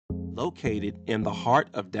located in the heart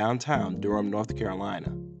of downtown Durham, North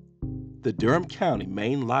Carolina. The Durham County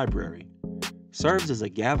Main Library serves as a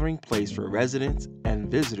gathering place for residents and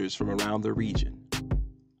visitors from around the region.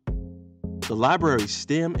 The library's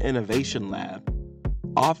STEM Innovation Lab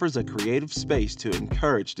offers a creative space to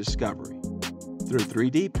encourage discovery through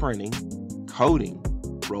 3D printing, coding,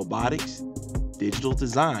 robotics, digital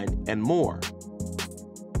design, and more.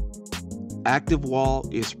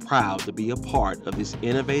 ActivWall is proud to be a part of this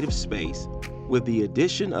innovative space with the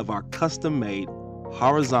addition of our custom-made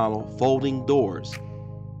horizontal folding doors,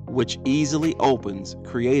 which easily opens,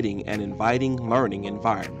 creating an inviting learning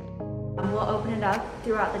environment. We'll open it up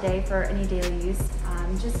throughout the day for any daily use,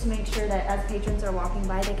 just to make sure that as patrons are walking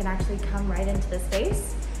by, they can actually come right into the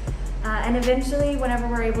space. And eventually, whenever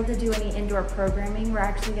we're able to do any indoor programming, we're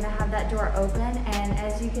actually going to have that door open. And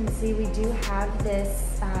as you can see, we do have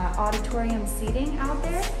this auditorium seating out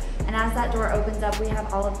there. And as that door opens up, we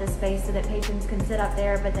have all of this space so that patrons can sit up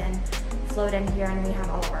there, but then float in here, and we have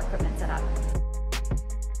all of our equipment set up.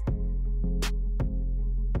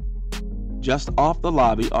 Just off the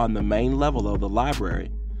lobby on the main level of the library,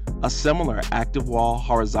 a similar ActivWall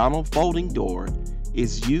horizontal folding door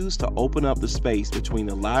is used to open up the space between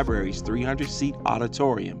the library's 300-seat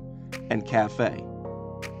auditorium and cafe.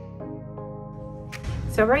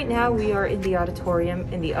 So right now we are in the auditorium,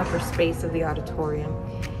 in the upper space of the auditorium.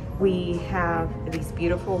 We have these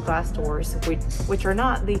beautiful glass doors, which are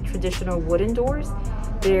not the traditional wooden doors.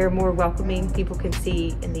 They're more welcoming. People can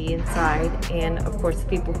see in the inside, and of course the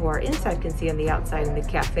people who are inside can see on the outside in the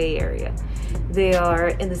cafe area. They are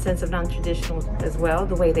in the sense of non-traditional as well,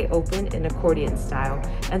 the way they open in accordion style.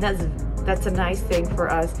 And that's a nice thing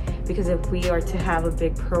for us, because if we are to have a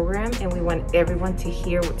big program and we want everyone to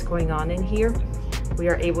hear what's going on in here, we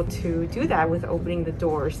are able to do that with opening the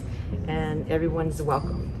doors, and everyone's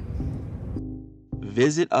welcomed.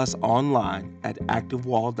 Visit us online at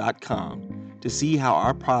activwall.com to see how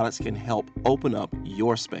our products can help open up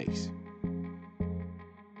your space.